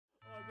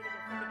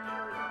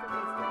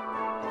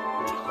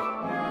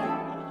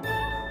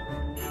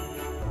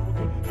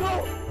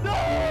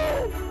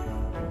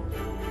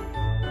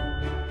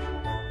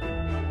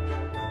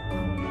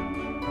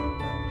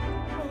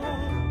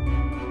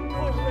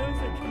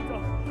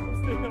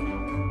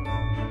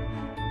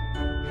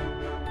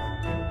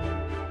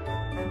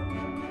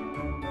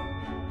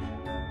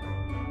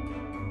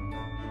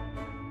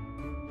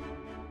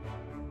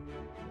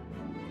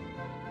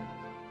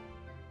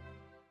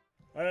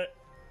Alright.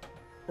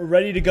 We're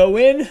ready to go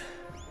in.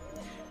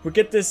 We'll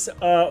get this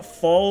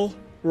fall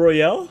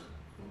Royale.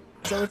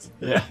 So it's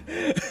Yeah.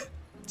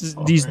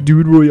 just these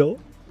dude Royale.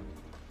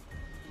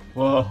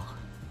 Whoa.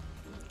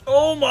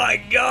 Oh my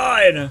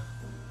god!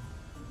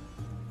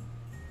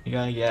 You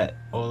gotta get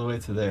all the way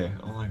to there.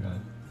 Oh my god.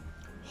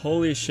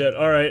 Holy shit.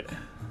 Alright.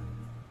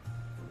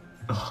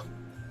 Oh,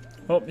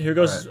 here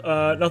goes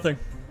nothing.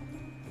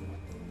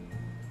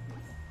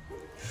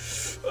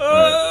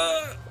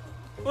 Right.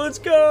 Let's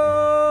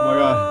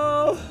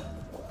go!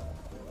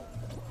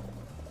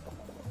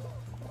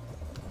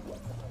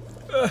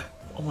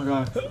 Oh my god. Oh my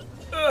god.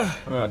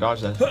 I'm gonna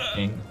dodge that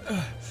thing.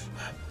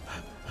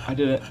 I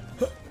did it.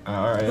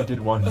 Alright, I did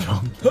one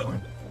jump.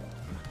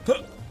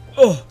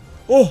 Oh!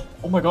 Oh!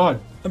 Oh my god.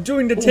 I'm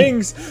doing the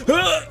tings!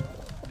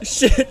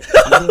 Shit!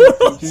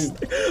 Oh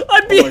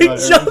I'm being god,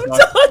 jumped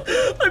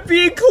on! I'm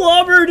being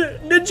clobbered!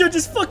 Ninja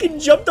just fucking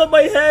jumped on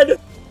my head!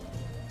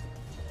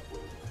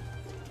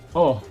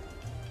 Oh.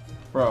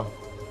 Bro.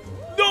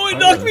 No, it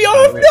knocked me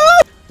off!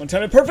 No! One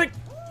time it perfect!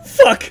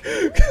 Fuck!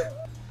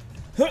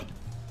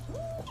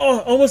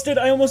 Oh, almost did.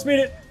 I almost made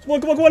it. Come on,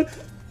 come on, come on.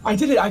 I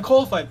did it. I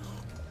qualified.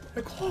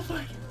 I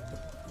qualified.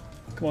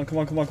 Come on, come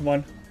on, come on, come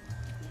on.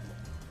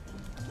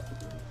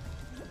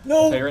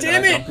 No, Okay, right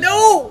damn now, it,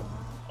 no!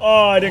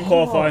 Oh, I didn't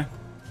qualify.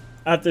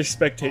 I have to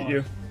spectate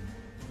you.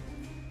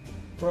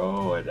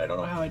 Bro, I don't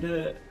know how I did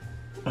it.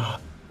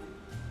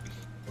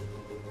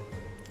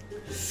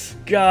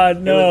 God,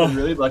 It no. was a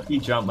really lucky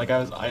jump. Like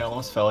I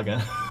almost fell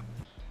again.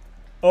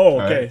 Oh,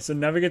 okay. Right. So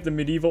navigate the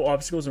medieval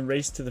obstacles and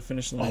race to the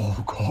finish line.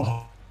 Oh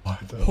god.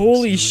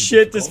 Holy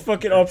shit, this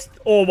fucking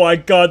oh my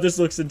god, this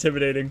looks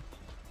intimidating.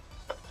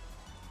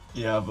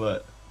 Yeah,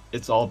 but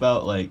it's all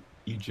about like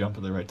you jump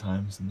at the right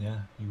times and yeah,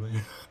 you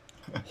win.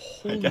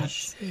 Holy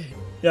shit.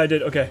 Yeah, I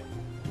did. Okay.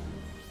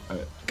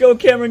 Alright. Go,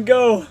 Cameron,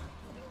 go.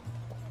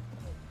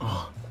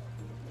 Oh,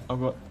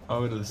 I'll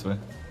go to this way.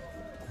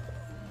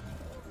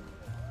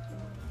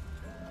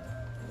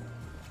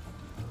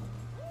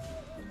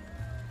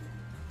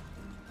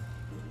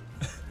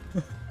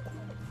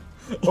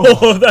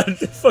 Oh, that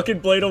fucking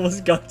blade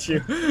almost got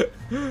you.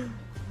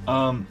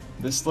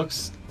 This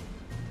looks.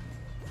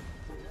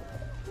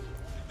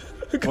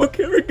 Go,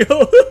 Cameron,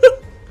 go.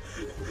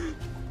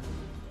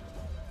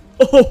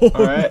 Oh,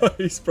 Alright.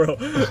 nice, bro.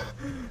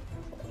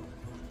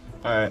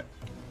 Alright.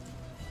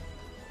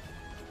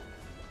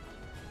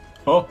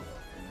 Oh.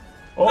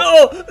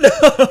 Oh. No!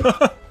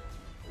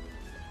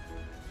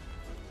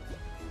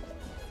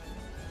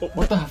 No!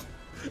 What the?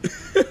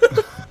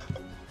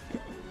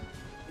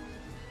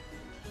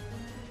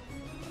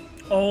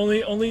 Oh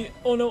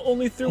no,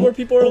 only 3 more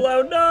people are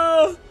allowed.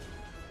 No!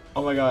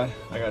 Oh my god,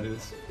 I gotta do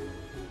this.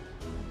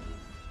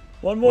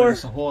 One more.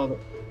 There's a whole other.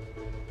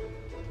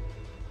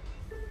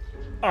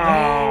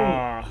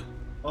 Ah.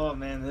 Oh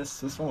man,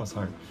 this one was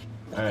hard.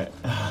 All right.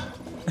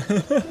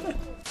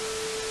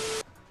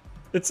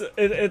 It's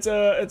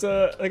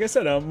a like I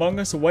said, Among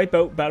Us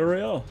Wipeout Battle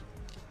Royale.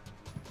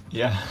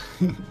 Yeah.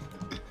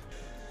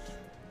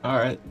 All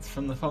right.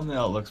 From the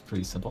thumbnail, it looks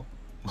pretty simple.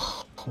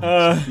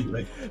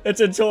 It's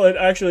until it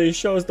actually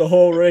shows the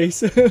whole race.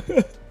 See,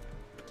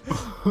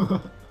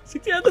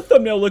 yeah, the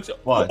thumbnail looks.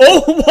 What?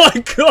 Oh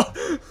my god.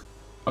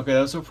 Okay,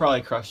 those will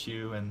probably crush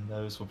you, and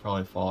those will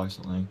probably fall or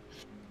something.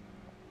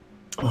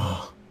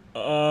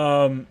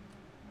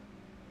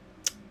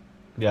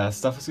 Yeah,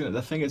 stuff is gonna.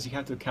 The thing is, you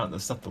have to count the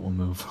stuff that will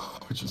move.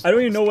 Which is. I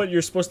don't even know what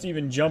you're supposed to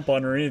even jump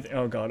on or anything.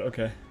 Oh god.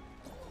 Okay.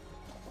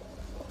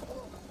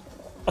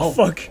 Oh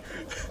fuck.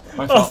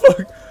 Oh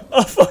fuck.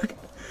 Oh fuck.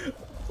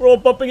 We're all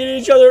bumping into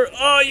each other.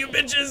 Oh, you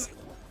bitches.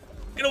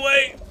 Get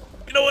away.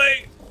 Get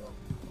away.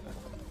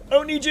 I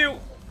don't need you.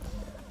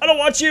 I don't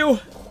want you.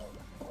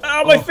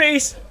 Ow, my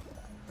face.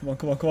 Come on,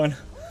 come on, come on.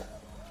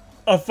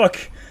 Oh fuck.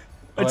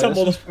 I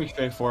tumbled. This is pretty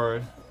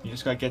straightforward. You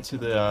just gotta get to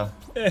the.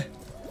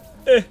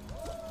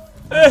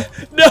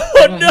 No,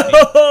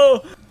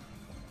 no.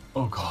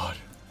 Oh god.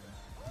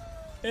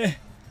 No,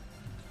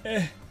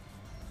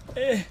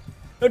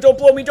 don't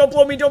blow me, don't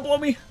blow me, don't blow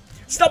me.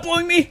 Stop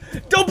blowing me.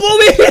 Don't blow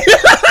me.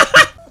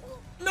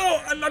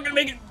 No, I'm not gonna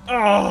make it.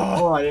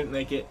 Oh, I didn't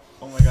make it.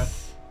 Oh my god.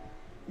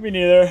 Me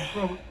neither.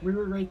 Bro, we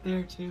were right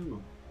there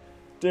too.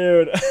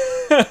 Dude.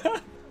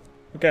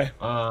 Okay.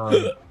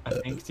 I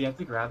think, do you have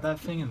to grab that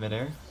thing in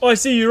midair? Oh, I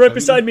see you. You're right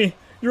beside me.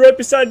 You're right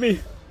beside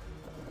me.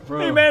 Bro.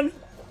 Hey, man.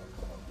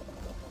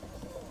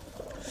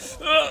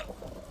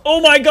 Oh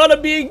my god,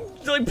 I'm being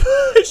like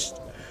pushed.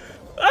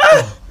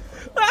 Ah!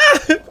 Ah!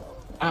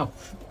 Ow.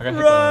 I got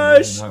hit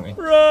Rush! by the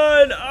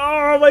Run!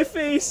 Oh, my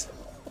face.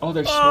 Oh,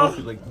 there's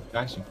smoke, like,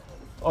 actually.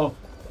 Oh.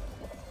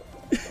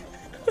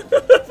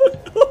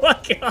 Oh my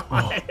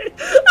god.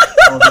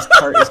 Oh, this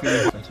cart is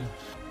gonna be too.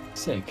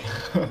 Sick.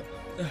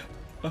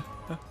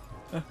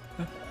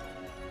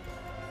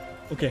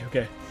 Okay,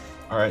 okay.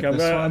 Alright,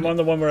 Okay, I'm on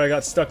the one where I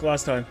got stuck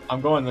last time. I'm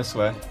going this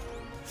way.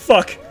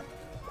 Fuck.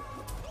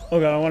 Oh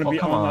god, I want to be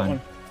come on that on.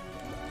 one.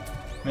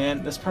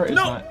 Man, this part is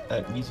No. not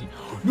that easy.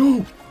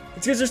 No!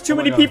 It's because there's too Oh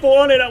my many God. people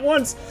on it at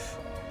once.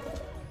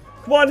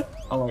 Come on.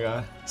 Oh my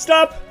god.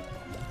 Stop.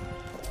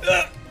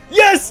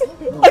 Yes!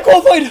 I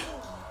qualified!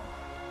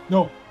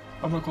 No!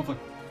 I'm not qualified.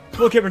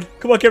 Come on, Cameron.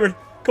 Come on, Cameron.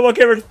 Come on,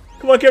 Cameron.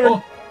 Come on, Cameron.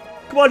 Oh.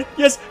 Come on.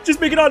 Yes. Just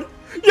make it on.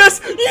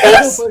 Yes!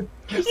 Yes!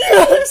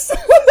 Yes!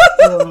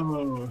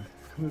 Oh,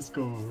 let's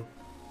go.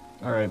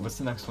 Alright, what's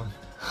the next one?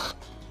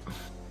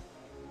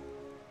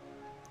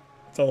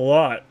 It's a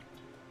lot.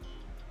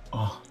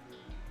 Oh.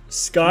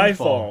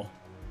 Skyfall.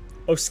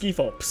 Oh,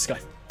 Skifall. Sky.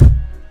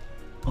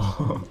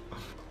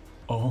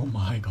 Oh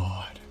my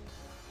god.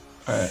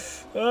 Alright.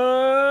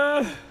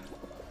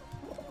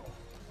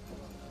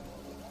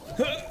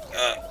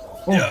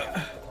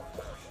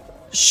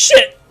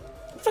 Shit!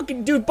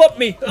 Fucking dude bumped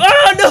me!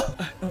 Ah, no!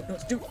 No,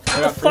 dude.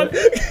 Fuck.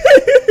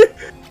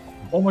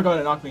 Oh my god,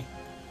 it knocked me.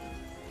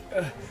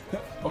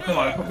 Oh, come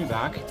on, put me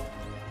back.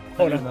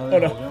 Oh no, oh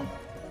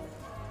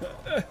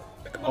no.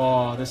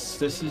 Oh,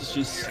 this is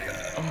just...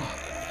 Oh,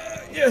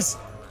 Yes!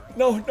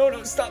 No,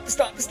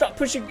 stop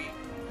pushing me!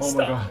 oh Stop.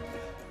 my god.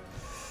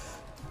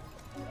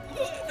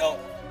 No!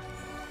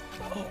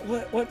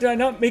 Oh, what, did I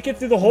not make it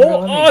through the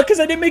hole? God, Oh, because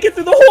I didn't make it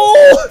through the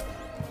hole!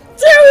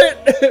 Damn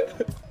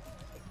it!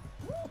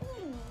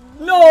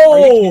 No! Are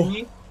you kidding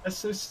me? That's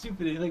so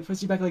stupid. It like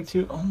puts you back like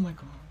 2. Oh my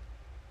god.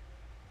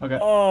 Okay.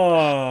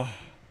 Oh.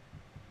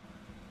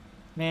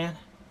 Man.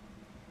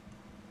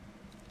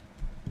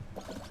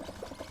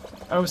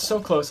 I was so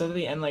close. I had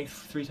the end like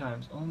 3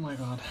 times. Oh my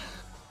god.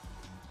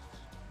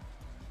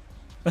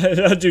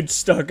 That dude's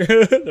stuck. There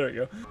we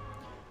go.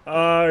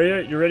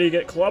 You ready to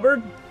get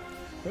clobbered?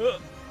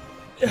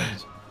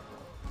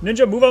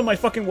 Ninja, move out of my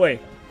fucking way.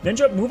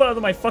 Ninja, move out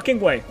of my fucking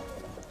way.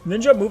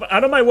 Ninja, move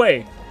out of my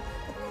way.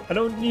 I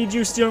don't need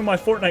you stealing my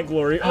Fortnite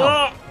glory. Oh.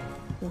 Ah!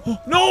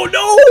 No,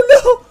 no,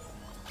 no!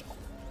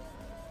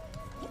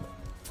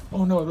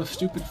 Oh no, the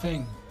stupid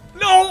thing.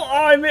 No!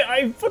 Oh,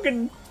 I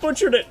fucking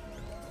butchered it.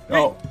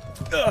 Oh.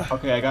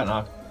 Okay, I got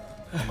knocked.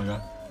 Oh my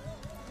god.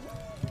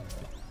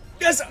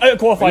 Yes, I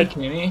qualified. Are you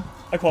kidding me?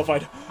 I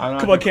qualified. I'm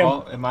not Come on,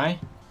 Cam. Am I?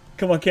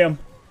 Come on, Cam.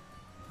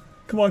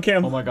 Come on,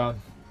 Cam. Oh my god.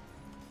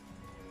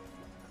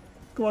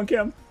 Come on,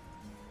 Cam.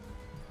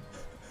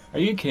 Are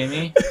you kidding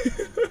me?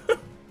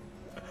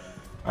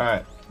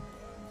 Alright.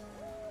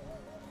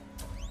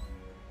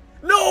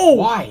 No!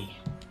 Why?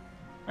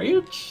 Are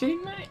you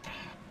kidding me?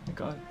 Oh my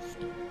god.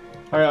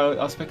 Alright,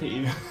 I'll spectate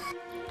you.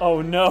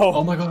 Oh no.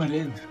 Oh my god, I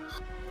did.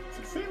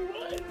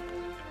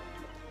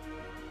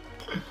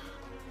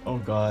 Oh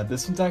god,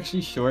 this one's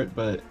actually short,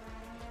 but...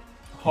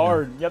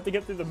 Hard. You have to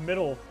get through the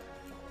middle.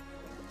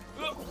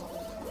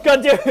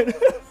 God damn it!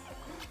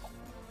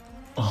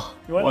 Oh,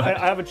 You want? what? I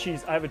have a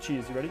cheese. I have a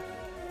cheese. You ready?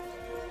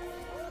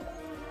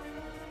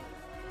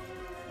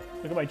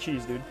 Look at my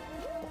cheese, dude.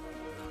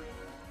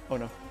 Oh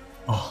no.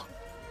 Oh.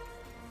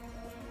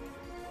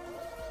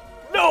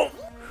 No!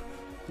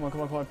 Come on,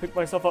 come on, come on. Pick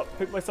myself up.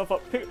 Pick myself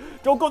up.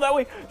 Don't go that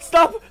way.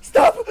 Stop!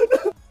 Stop!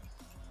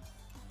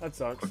 That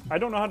sucks. I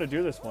don't know how to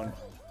do this one.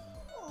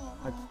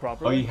 Like,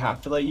 properly. Oh,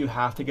 you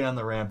have to get on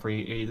the ramp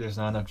where there's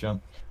not enough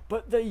jump.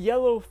 But the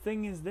yellow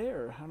thing is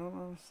there. I don't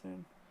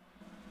understand.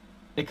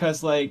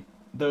 Because like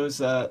those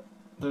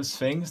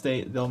things,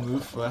 they'll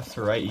move left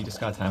to right. You just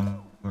got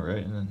time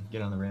right, and then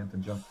get on the ramp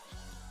and jump.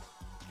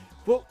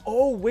 Well,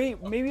 oh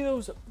wait, maybe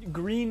those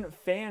green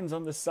fans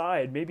on the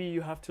side. Maybe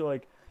you have to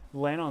like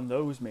land on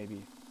those.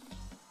 Maybe.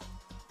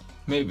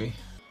 Maybe.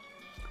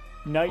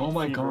 Night Oh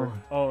my fever. god.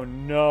 Oh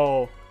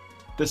no.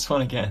 This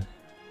one again.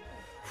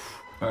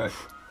 All right.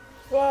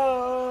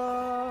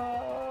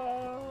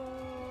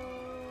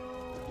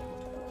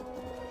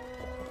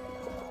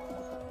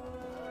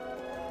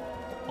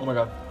 Oh my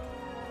god.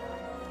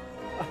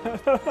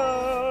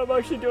 I'm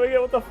actually doing it.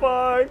 What the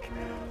fuck?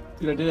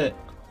 Dude, I did it.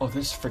 Oh,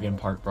 this friggin'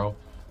 part, bro.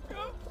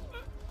 No.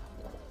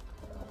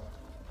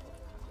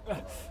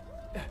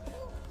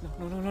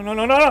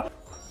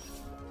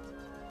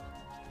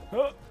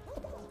 All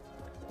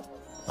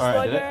right,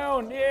 Slide did it?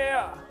 down,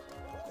 yeah.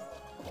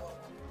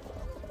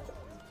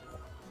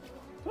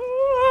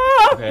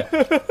 Okay.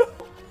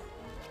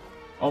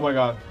 Oh my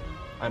god.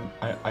 I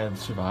have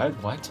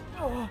survived? What?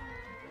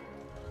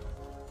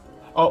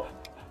 Oh.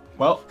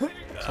 Well. So much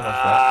for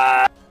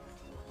that.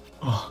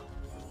 Oh.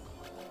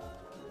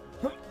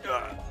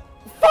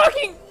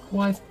 Fucking.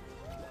 What?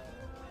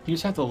 You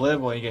just have to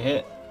live while you get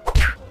hit.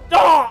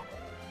 Ah!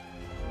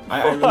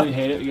 I really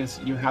hate it because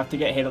you have to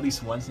get hit at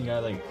least once and you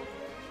gotta like...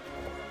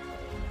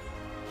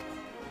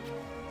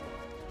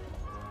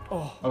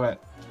 Oh. Okay.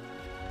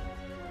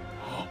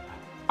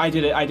 I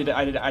did it. I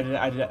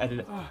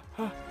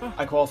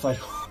qualified.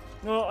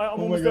 No, I'm Oh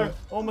my almost there. God.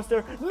 Almost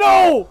there.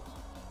 No!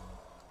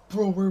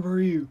 Bro, where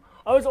were you?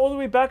 I was all the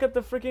way back at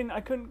the freaking.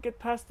 I couldn't get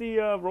past the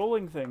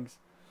rolling things.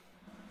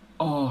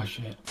 Oh,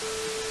 shit.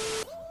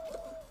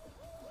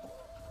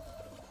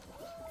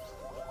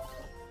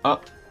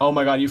 Oh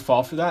my god, you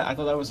fall for that? I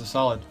thought that was a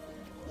solid.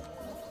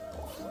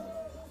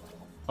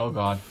 Oh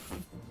god.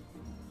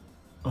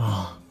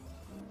 Oh.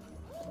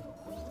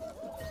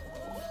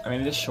 I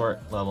mean, it is short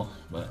level,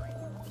 but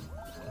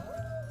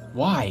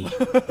why?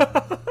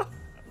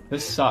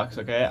 This sucks.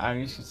 Okay,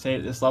 I'm just gonna say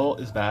this level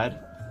is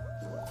bad.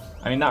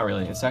 I mean, not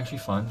really. It's actually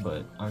fun,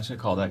 but I'm just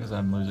gonna call that because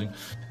I'm losing.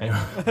 Anyway.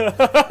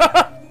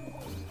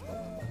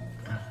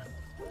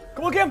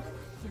 Come on, Cam!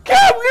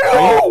 Cam,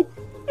 no!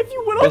 If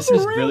you went off This the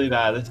is ramp, really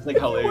bad. This is like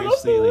if you went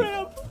off the hilariously like.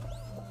 ramp.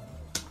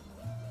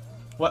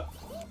 What?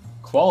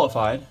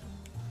 Qualified?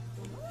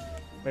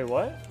 Wait,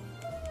 what?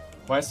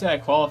 Why say I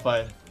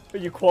qualified?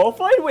 But you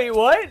qualified? Wait,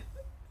 what?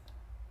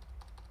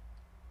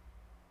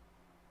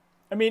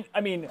 I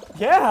mean,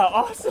 yeah,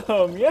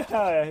 awesome,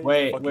 yeah.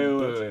 Wait. Fucking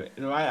bitch.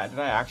 Did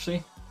I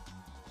actually?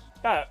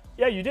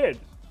 Yeah, you did.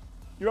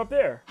 You're up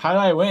there. How did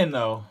I win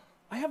though?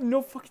 I have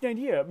no fucking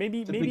idea.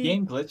 Maybe Did the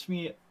game glitch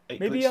me?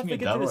 maybe you have to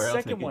get to the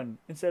second one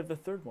instead of the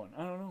third one.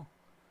 I don't know.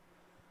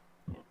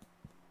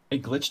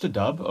 It glitched a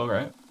dub?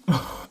 Alright.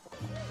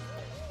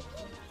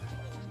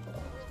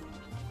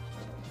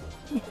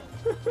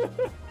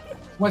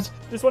 What?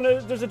 This one,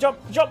 there's a jump,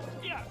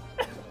 yeah.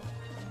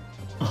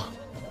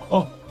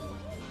 Oh.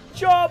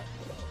 Jump.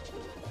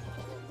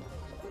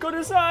 Go to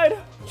the side,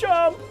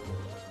 jump.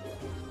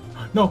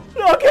 No.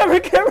 No,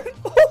 Cameron.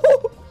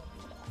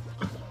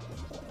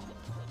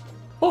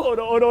 Oh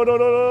no, no, no,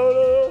 no, no,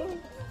 no.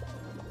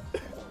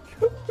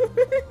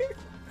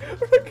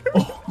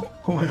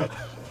 Oh my god.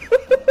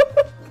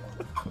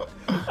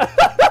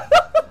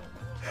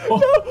 No.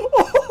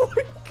 Oh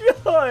my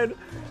god.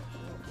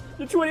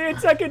 You're 28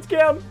 seconds,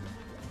 Cam.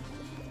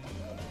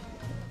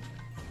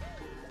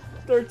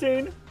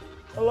 13,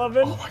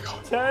 11, Oh my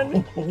god.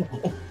 10,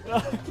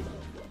 9,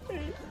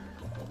 8.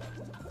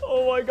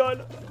 Oh my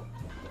god.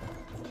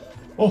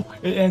 Oh,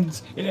 it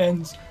ends. It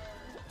ends.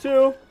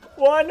 2,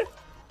 1.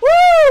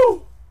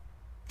 Woo!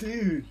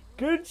 Dude.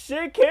 Good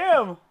shit,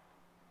 Cam.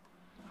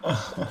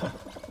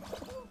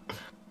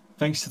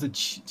 Thanks to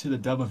the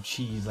dub of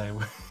cheese, I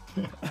win.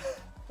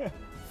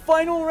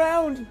 Final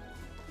round.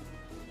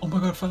 Oh my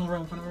god, final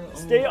round.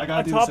 Stay I gotta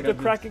on do top this, of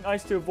the cracking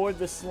ice to avoid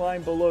the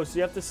slime below. So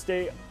you have to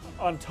stay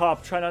on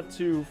top. Try not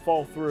to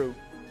fall through.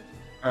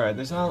 Alright,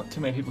 there's not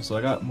too many people, so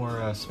I got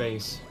more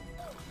space.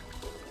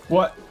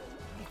 What?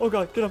 Oh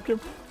god, get up, Cam.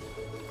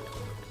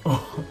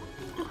 Oh.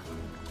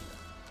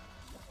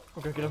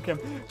 Okay, get up, Cam.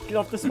 Get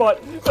off the spot.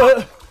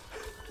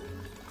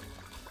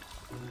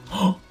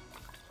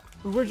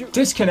 Where'd you?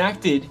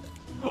 Disconnected.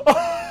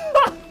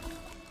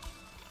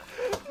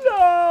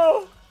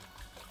 No.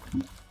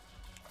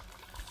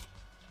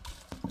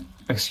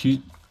 Excuse.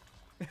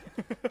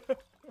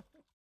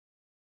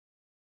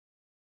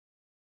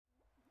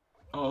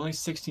 Oh, only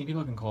 16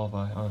 people can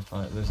qualify. Oh, it's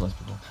fine. There's less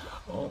people.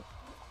 Oh.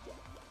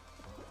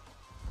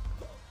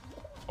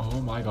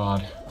 Oh my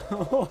god.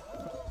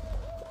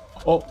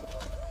 Oh.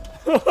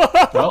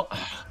 Well.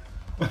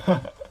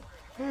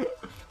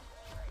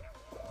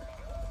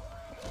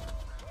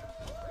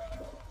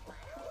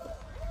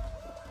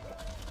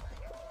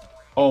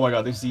 Oh my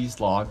god, there's these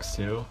logs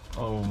too.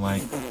 Oh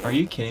my. Are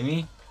you kidding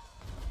me?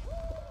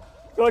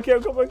 Come on,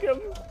 Cam. Come on, Cam.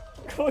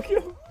 Come on,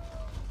 Cam.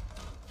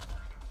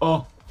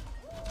 Oh.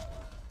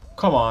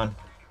 Come on.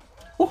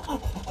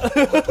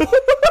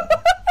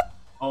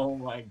 Oh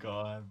my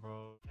god,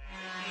 bro.